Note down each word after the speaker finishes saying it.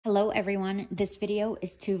Hello everyone, this video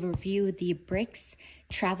is to review the BRIC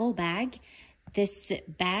travel bag. This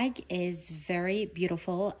bag is very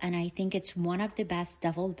beautiful and I think it's one of the best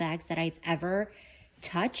duffel bags that I've ever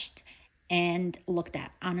touched and looked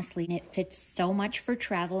at. Honestly, it fits so much for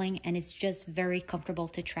traveling and it's just very comfortable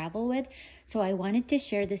to travel with. So I wanted to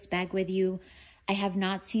share this bag with you. I have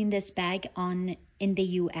not seen this bag in the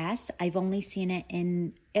US. I've only seen it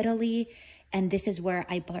in Italy, and this is where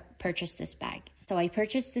I purchased this bag. So I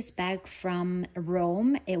purchased this bag from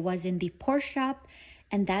Rome. It was in the Porsche shop,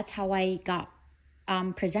 and that's how I got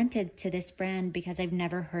presented to this brand because I've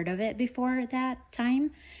never heard of it before that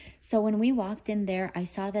time. So when we walked in there, I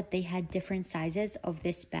saw that they had different sizes of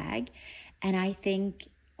this bag. And I think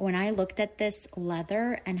when I looked at this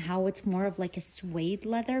leather and how it's more of like a suede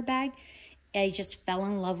leather bag, I just fell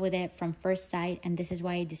in love with it from first sight. And this is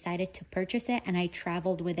why I decided to purchase it. And I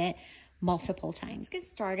traveled with it multiple times. Let's get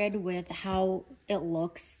started with how it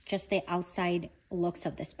looks, just the outside looks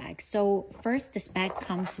of this bag. So first, this bag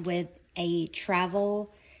comes with a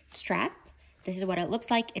travel strap. This is what it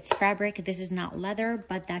looks like. It's fabric. This is not leather,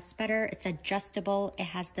 but that's better. It's adjustable. It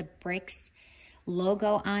has the BRIC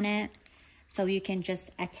logo on it. So you can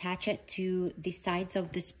just attach it to the sides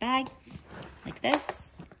of this bag like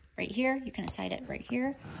this, right here. You can attach it right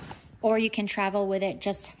here. Or you can travel with it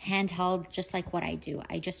just handheld, just like what I do.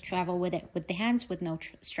 I just travel with it with the hands with no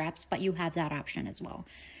straps, but you have that option as well.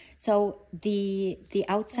 So the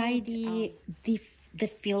outside, the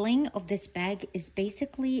feeling of this bag is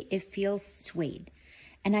basically, it feels suede.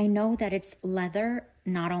 And I know that it's leather,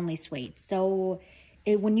 not only suede. So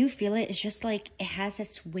when you feel it, it's just like it has a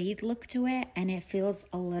suede look to it and it feels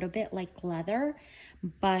a little bit like leather,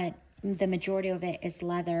 but the majority of it is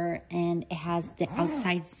leather, and it has the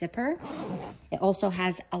outside zipper. It also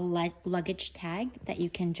has a luggage tag that you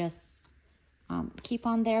can just keep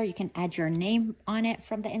on there. You can add your name on it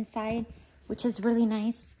from the inside, which is really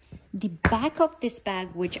nice. The back of this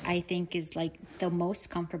bag, which I think is like the most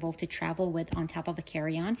comfortable to travel with on top of a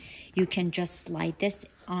carry-on, you can just slide this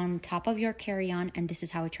on top of your carry-on, and this is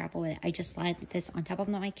how I travel with it. I just slide this on top of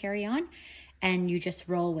my carry-on and you just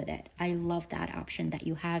roll with it. I love that option that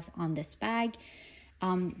you have on this bag.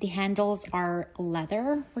 The handles are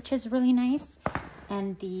leather, which is really nice,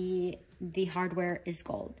 and the hardware is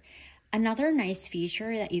gold. Another nice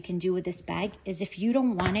feature that you can do with this bag is if you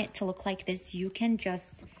don't want it to look like this, you can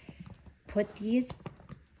just put these,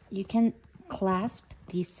 you can clasp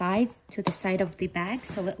the sides to the side of the bag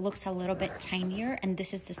so it looks a little bit tinier, and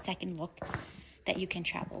this is the second look that you can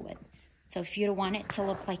travel with. So if you don't want it to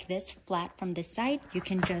look like this, flat from this side, you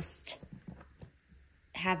can just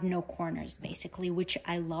have no corners basically, which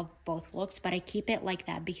I love both looks, but I keep it like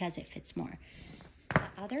that because it fits more. The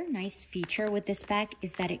other nice feature with this bag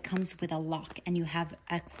is that it comes with a lock and you have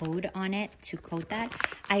a code on it to code that.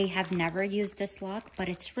 I have never used this lock, but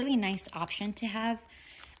it's really nice option to have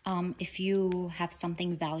if you have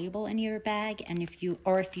something valuable in your bag, and if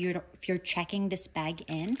you're checking this bag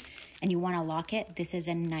in and you want to lock it, this is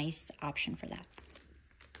a nice option for that.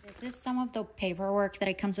 This is some of the paperwork that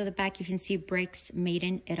it comes with the bag. You can see BRIC made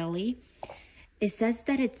in Italy. It says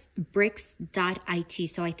that it's brics.it,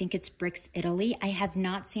 so I think it's BRIC Italy.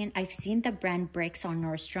 I've seen the brand BRIC on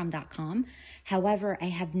Nordstrom.com. However, I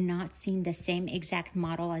have not seen the same exact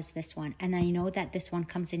model as this one. And I know that this one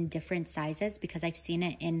comes in different sizes because I've seen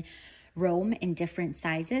it in Rome in different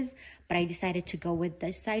sizes. But I decided to go with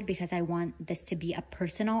this side because I want this to be a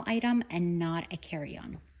personal item and not a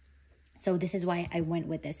carry-on. So this is why I went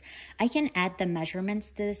with this. I can add the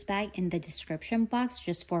measurements to this bag in the description box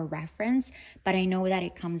just for reference, but I know that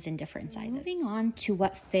it comes in different sizes. Moving on to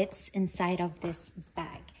what fits inside of this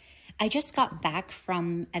bag. I just got back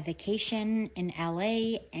from a vacation in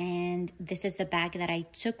LA, and this is the bag that I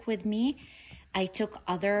took with me. I took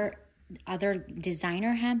other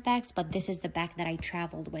designer handbags, but this is the bag that I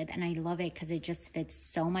traveled with, and I love it because it just fits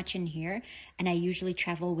so much in here. And I usually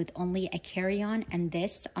travel with only a carry-on and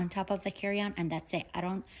this on top of the carry-on, and that's it. I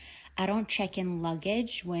don't check in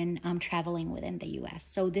luggage when I'm traveling within the US.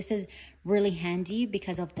 So this is really handy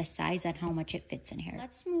because of the size and how much it fits in here.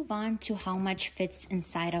 Let's move on to how much fits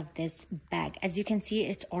inside of this bag. As you can see,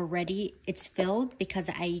 it's filled because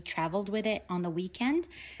I traveled with it on the weekend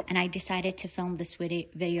and I decided to film this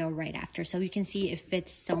video right after. So you can see it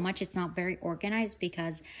fits so much. It's not very organized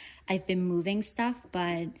because I've been moving stuff,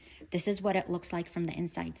 but this is what it looks like from the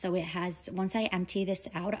inside. So it has, once I empty this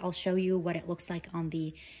out, I'll show you what it looks like on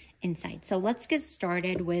the inside. So let's get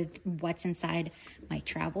started with what's inside my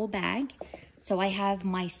travel bag. So I have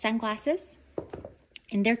my sunglasses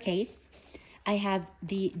in their case. I have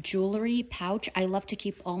the jewelry pouch. I love to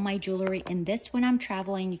keep all my jewelry in this when I'm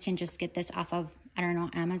traveling. You can just get this off of I don't know,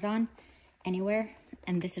 Amazon, anywhere.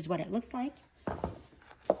 And this is what it looks like.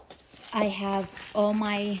 I have all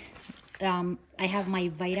my, I have my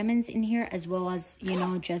vitamins in here, as well as, you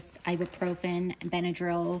know, just ibuprofen,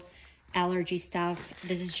 Benadryl, allergy stuff.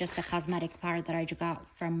 This is just a cosmetic part that I got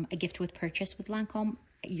from a gift with purchase with Lancome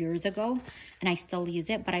years ago, and I still use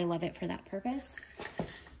it, but I love it for that purpose.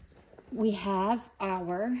 We have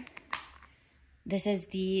our, this is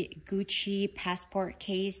the Gucci passport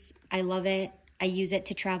case. I love it. I use it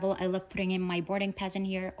to travel. I love putting in my boarding pass in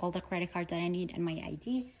here, all the credit cards that I need, and my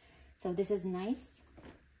ID. So this is nice.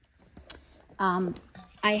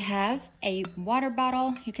 I have a water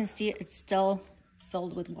bottle. You can see it's still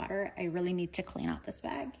filled with water. I really need to clean out this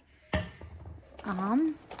bag.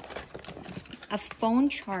 A phone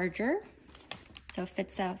charger. So it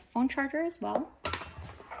fits a phone charger as well.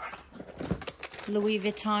 Louis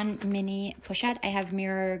Vuitton mini pochette. I have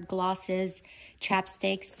mirror, glosses,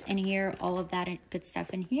 chapsticks in here, all of that good stuff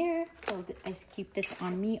in here. So I keep this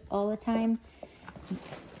on me all the time.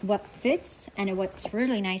 What fits, and what's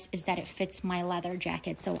really nice, is that it fits my leather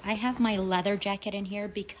jacket. So I have my leather jacket in here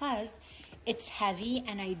because it's heavy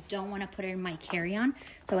and I don't want to put it in my carry-on.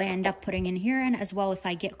 So I end up putting in here, and as well, if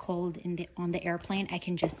I get cold on the airplane, I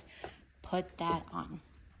can just put that on.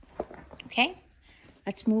 Okay,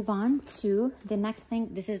 let's move on to the next thing.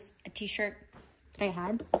 This is a t-shirt that I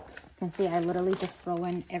had. You can see I literally just throw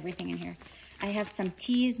in everything in here. I have some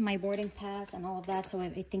teas, my boarding pass, and all of that. So I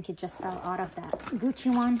think it just fell out of that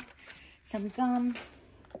Gucci one. Some gum.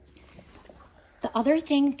 The other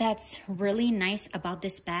thing that's really nice about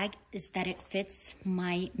this bag is that it fits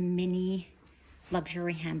my mini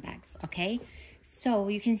luxury handbags, okay? So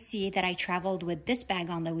you can see that I traveled with this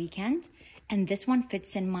bag on the weekend, and this one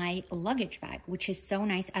fits in my luggage bag, which is so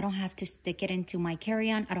nice. I don't have to stick it into my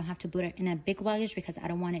carry-on. I don't have to put it in a big luggage because I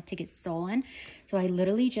don't want it to get stolen. So I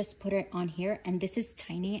literally just put it on here, and this is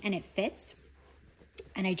tiny and it fits.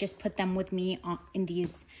 And I just put them with me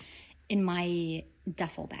in my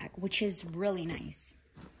duffel bag, which is really nice.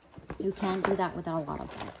 You can't do that without a lot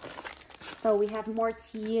of that. So we have more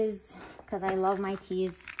teas, because I love my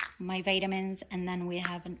teas, my vitamins, and then we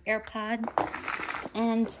have an AirPod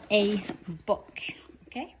and a book.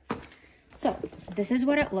 Okay, so this is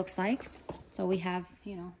what it looks like. So we have,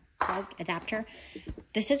 you know, plug adapter.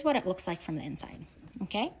 This is what it looks like from the inside.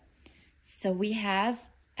 Okay, so we have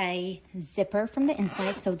a zipper from the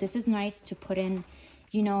inside. So this is nice to put in,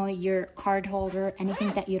 you know, your card holder,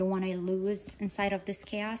 anything that you don't want to lose inside of this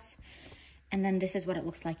chaos. And then this is what it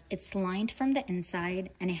looks like. It's lined from the inside,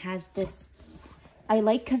 and it has this, I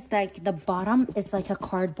like, because like the bottom is like a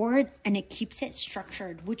cardboard and it keeps it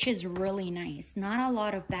structured, which is really nice. Not a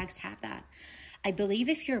lot of bags have that. I believe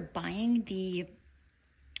if you're buying the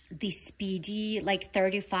Speedy like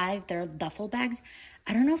 35, they're duffel bags,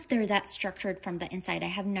 I don't know if they're that structured from the inside. I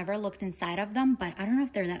have never looked inside of them, but I don't know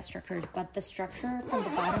if they're that structured. But the structure from the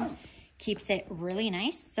bottom keeps it really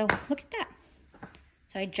nice. So look at that.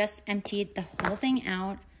 So I just emptied the whole thing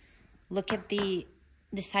out. Look at the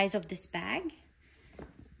size of this bag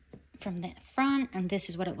from the front, and this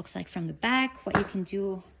is what it looks like from the back. What you can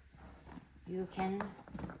do, you can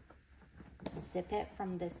zip it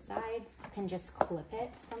from this side. You can just clip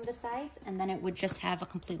it from the sides, and then it would just have a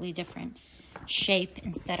completely different shape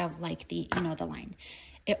instead of like the, you know, the line.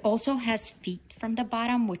 It also has feet from the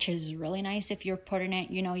bottom, which is really nice if you're putting it,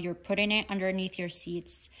 you know, you're putting it underneath your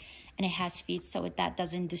seats, and it has feet so that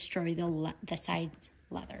doesn't destroy the sides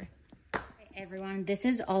leather. Everyone, this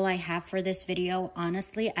is all I have for this video.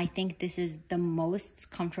 Honestly, I think this is the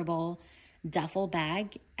most comfortable duffel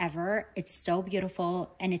bag ever. It's so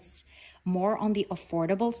beautiful, and it's more on the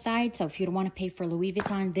affordable side. So if you don't want to pay for Louis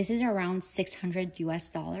Vuitton, this is around $600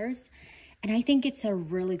 US. And I think it's a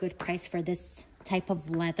really good price for this type of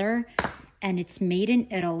leather. And it's made in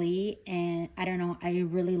Italy, and I don't know, I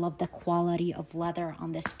really love the quality of leather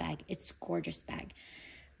on this bag. It's a gorgeous bag.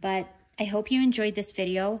 But I hope you enjoyed this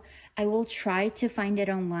video. I will try to find it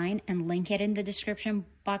online and link it in the description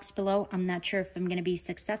box below. I'm not sure if I'm going to be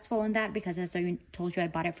successful in that because, as I told you, I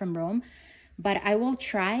bought it from Rome. But I will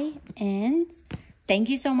try, and thank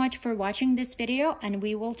you so much for watching this video, and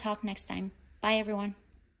we will talk next time. Bye, everyone.